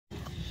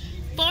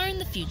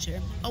the future,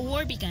 a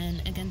war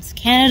began against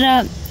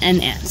Canada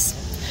and ants.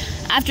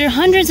 After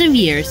hundreds of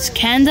years,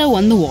 Canada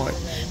won the war,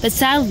 but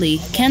sadly,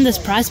 Canada's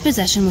prized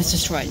possession was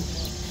destroyed: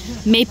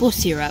 maple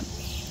syrup.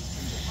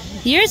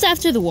 Years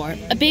after the war,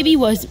 a baby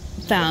was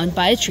found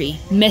by a tree,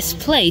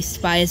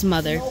 misplaced by his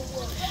mother.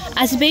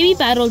 As the baby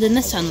battled in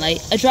the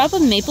sunlight, a drop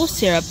of maple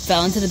syrup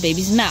fell into the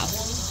baby's mouth.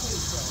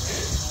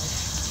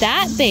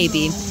 That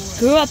baby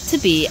grew up to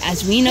be,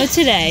 as we know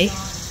today,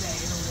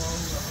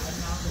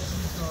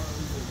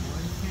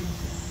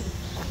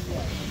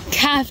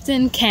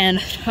 Captain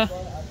Canada.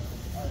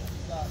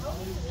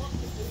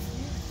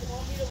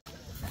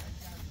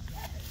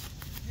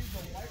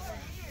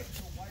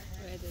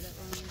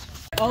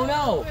 Oh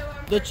no!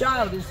 The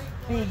child is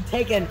being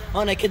taken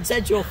on a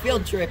consensual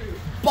field trip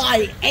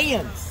by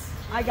ants!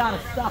 I gotta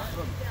stop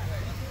them.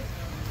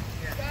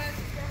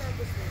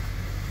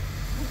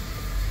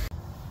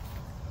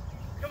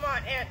 Come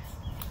on, ants.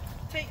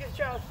 Take your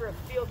child for a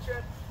field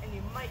trip and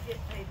you might get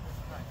paid this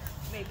time.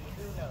 Maybe.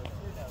 Who knows?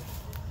 Who knows?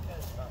 Who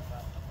knows about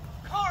that?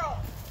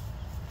 Carl!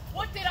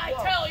 What did I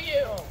Whoa. tell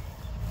you? Whoa.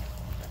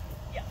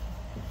 Yeah.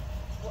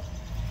 What?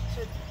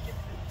 Should you get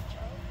the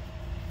child?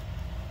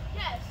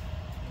 Yes.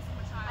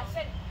 I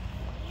said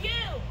you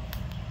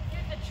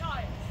get the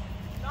child,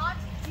 not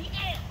the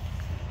ant.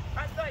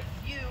 I thought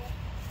you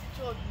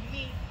told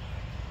me,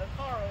 the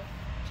Carl,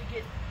 to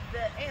get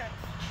the ants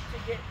to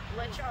get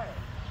the child.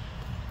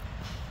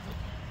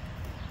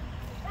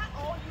 Is that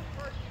all you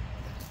heard?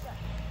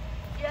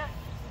 Yeah,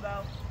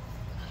 about.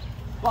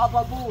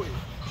 Baba Booey.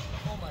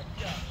 Oh my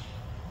gosh.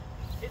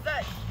 Is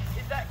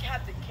that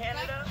Captain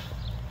Canada?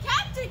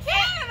 Captain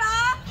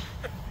Canada!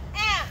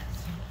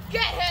 Ants!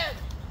 Get him!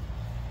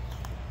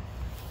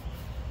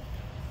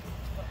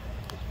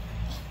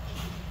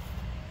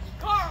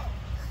 Carl!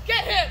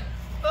 Get him!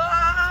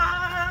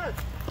 Ah!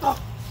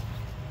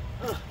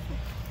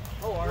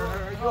 Oh,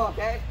 are you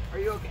okay? Are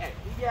you okay?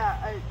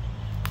 Yeah,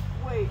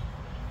 wait.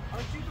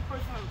 Aren't you the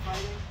person I'm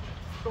fighting?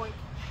 Going.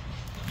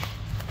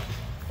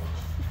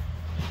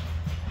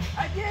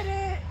 I did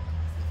it!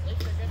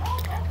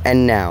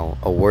 And now,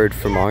 a word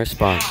from our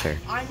sponsor.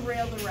 I'm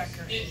Rail the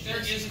Wrecker. There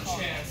is a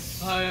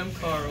chance. Hi, I'm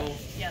Carl.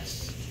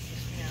 Yes,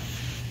 yeah.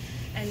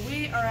 And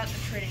we are at the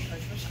trading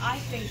post, which I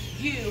think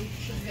you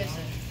should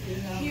visit.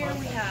 Here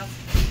we have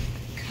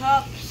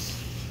cups,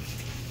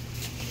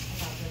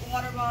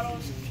 water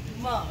bottles,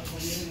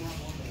 mugs.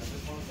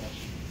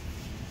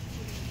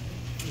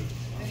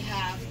 We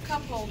have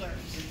cup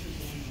holders,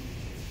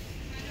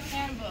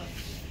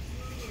 handbooks,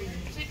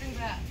 sleeping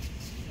bags,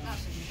 not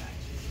sleeping bags.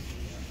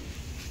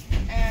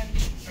 And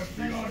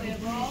mostly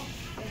of all,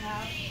 we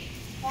have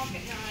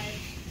pocket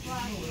knives,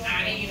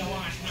 I need to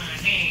wash my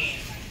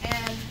hands.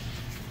 and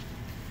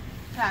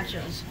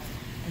patches.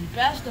 And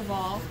best of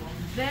all,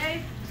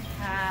 they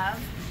have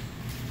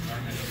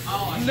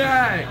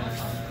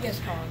Snacks! yes,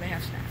 Colin, they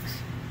have snacks.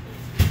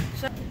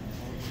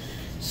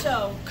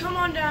 So come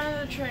on down to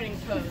the trading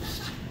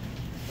post.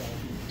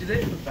 Do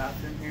they have a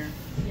bathroom here?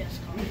 Yes,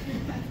 Colin.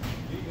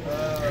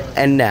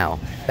 And now,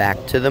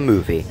 back to the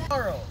movie.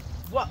 Carl,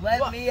 what?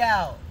 Let me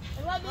out.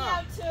 And let me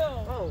out too.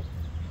 Oh,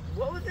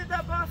 what was it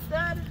that boss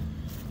said?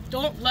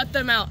 Don't let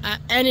them out at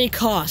any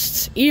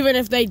costs, even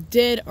if they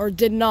did or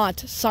did not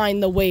sign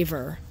the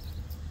waiver.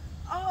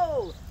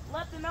 Oh,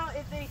 let them out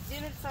if they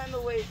didn't sign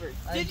the waiver.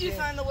 Did you did.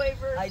 sign the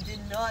waiver? I did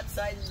not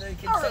sign the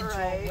consensual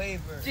Alright.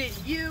 waiver. Did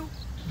you?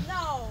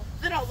 No.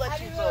 Then I'll let I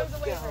you didn't know there both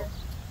was a go. waiver.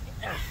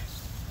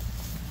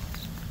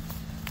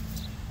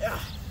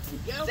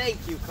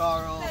 Thank you,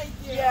 Carl. Thank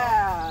you.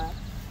 Yeah.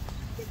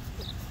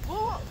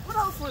 Well, what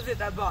else was it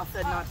that boss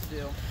said not to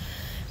do?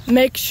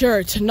 Make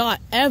sure to not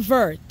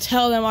ever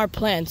tell them our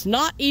plans,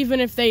 not even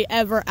if they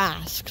ever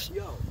ask.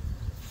 Yo,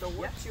 so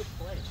what's your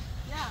plan?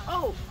 Yeah.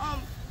 Oh,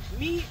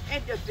 me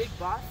and the big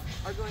boss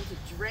are going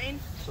to drain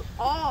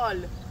all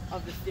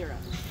of the syrup.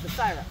 The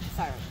syrup.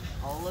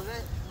 All of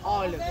it?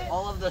 All of it.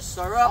 All of the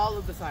syrup? All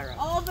of the syrup.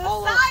 All the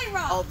All of-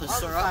 syrup. all the All the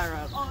syrup?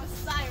 syrup. All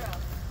the syrup.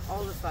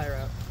 All the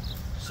syrup.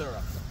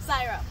 Syrup.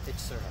 Syrup.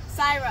 It's syrup.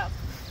 Syrup.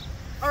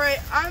 Alright,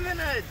 I'm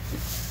gonna...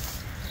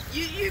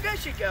 You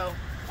guys should go.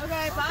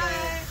 Okay,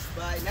 bye.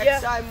 Bye. Next Yeah,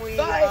 time we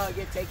bye.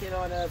 get taken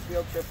on a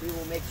field trip, we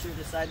will make sure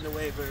to sign the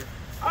waiver.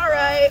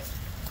 Alright.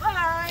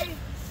 Bye.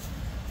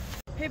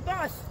 Hey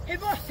boss. Hey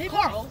boss. Hey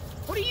Carl,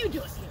 boss. what are you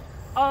doing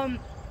here?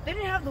 They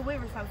didn't have the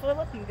waiver signed, so I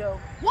let them go.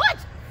 What?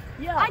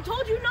 Yeah. I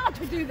told you not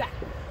to do that.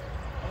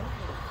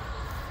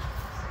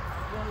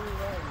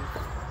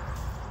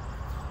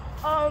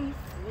 At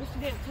least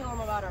you didn't tell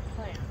them about our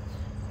plans.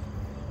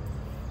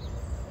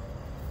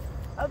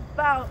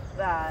 About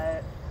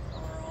that,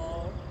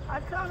 I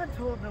kind of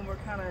told them we're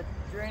kind of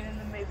draining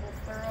the maple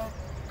syrup.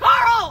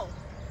 Carl!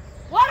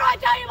 Why do I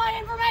tell you my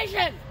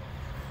information?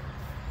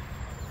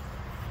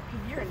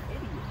 Because you're an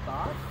idiot,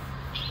 boss.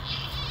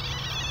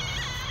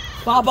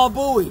 Baba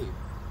Booey.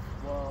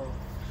 Whoa.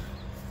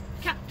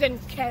 Captain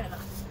Canada.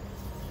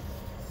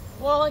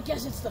 Well, I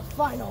guess it's the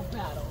final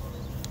battle.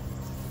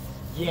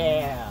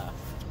 Yeah.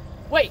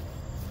 Wait.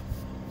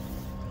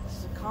 This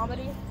is a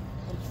comedy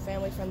and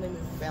family-friendly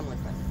movie. Family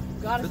friendly.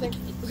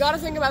 We gotta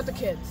think about the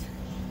kids.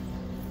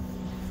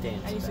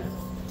 Dance. And you see,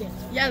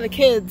 dance. Yeah, the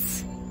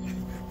kids.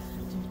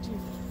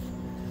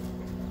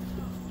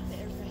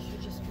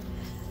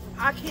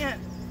 I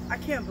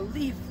can't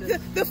believe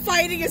this. The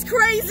fighting is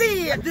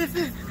crazy. This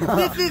is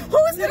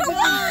Who's gonna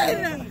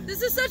win?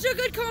 This is such a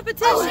good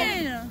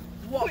competition.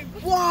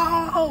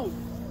 Whoa!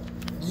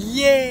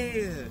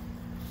 Yeah.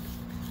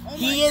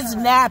 He is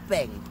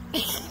napping.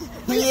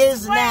 He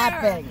is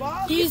napping.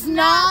 He's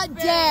not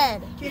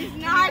dead. He's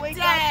not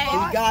dead.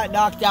 He got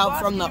knocked out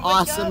from the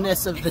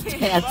awesomeness of the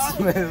dance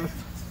move.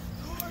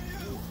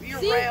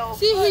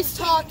 See, he's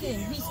talking.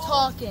 He's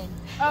talking.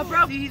 Oh,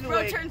 bro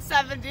turned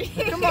 70.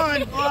 Come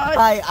on, boss.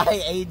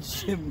 I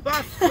aged him.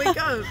 Boss, wake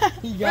up.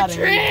 He got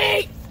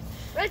Retreat!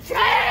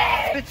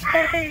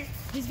 Retreat!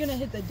 He's gonna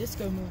hit the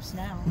disco moves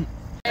now.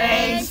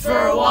 Thanks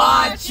for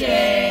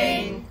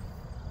watching.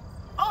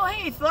 Oh,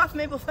 hey, it's lost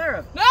maple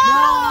syrup. No!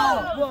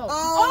 Whoa.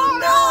 Oh,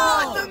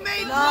 Not no! the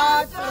maple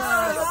Not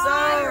syrup. the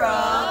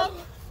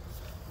syrup.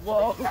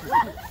 Whoa.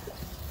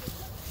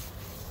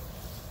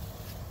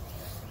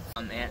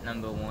 I'm ant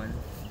number 1.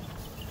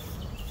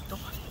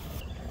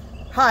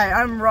 Hi,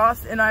 I'm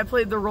Ross, and I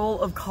played the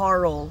role of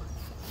Carl.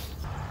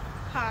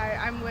 Hi,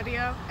 I'm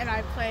Lydia, and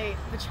I play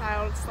the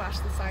child / the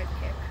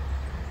sidekick.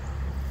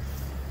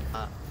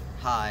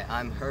 Hi,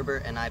 I'm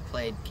Herbert, and I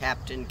played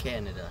Captain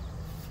Canada.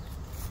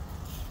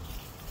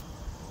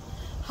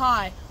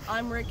 Hi,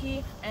 I'm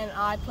Ricky, and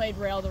I played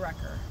Rail the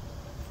Wrecker.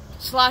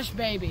 /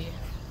 Baby.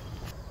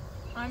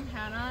 I'm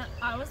Hannah.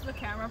 I was the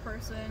camera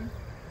person.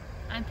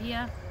 I'm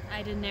Pia.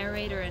 I did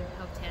narrator and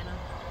helped Hannah.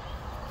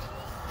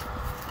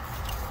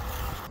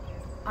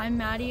 I'm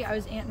Maddie. I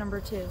was aunt number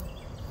 2.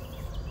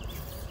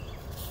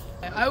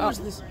 I was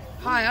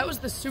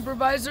the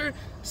supervisor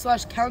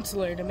 /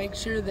 counselor to make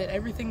sure that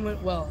everything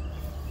went well.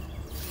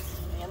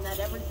 And that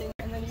everything.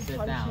 And then you Sit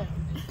punch down.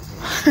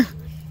 him.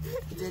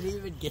 Didn't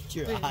even get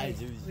your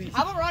eyes. It was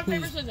How about rock,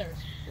 paper, scissors?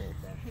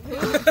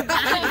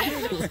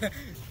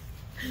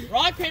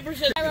 Rock, paper,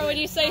 scissors. Syra, when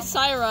you say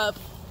syrup.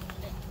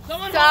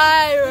 Someone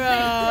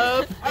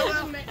Syrup.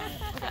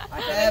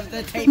 I have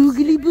the tape.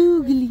 Boogly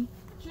boogly.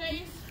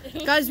 Chase.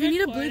 Guys, we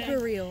need a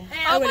blooper reel.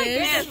 Oh my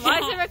goodness, why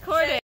is it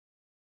recording?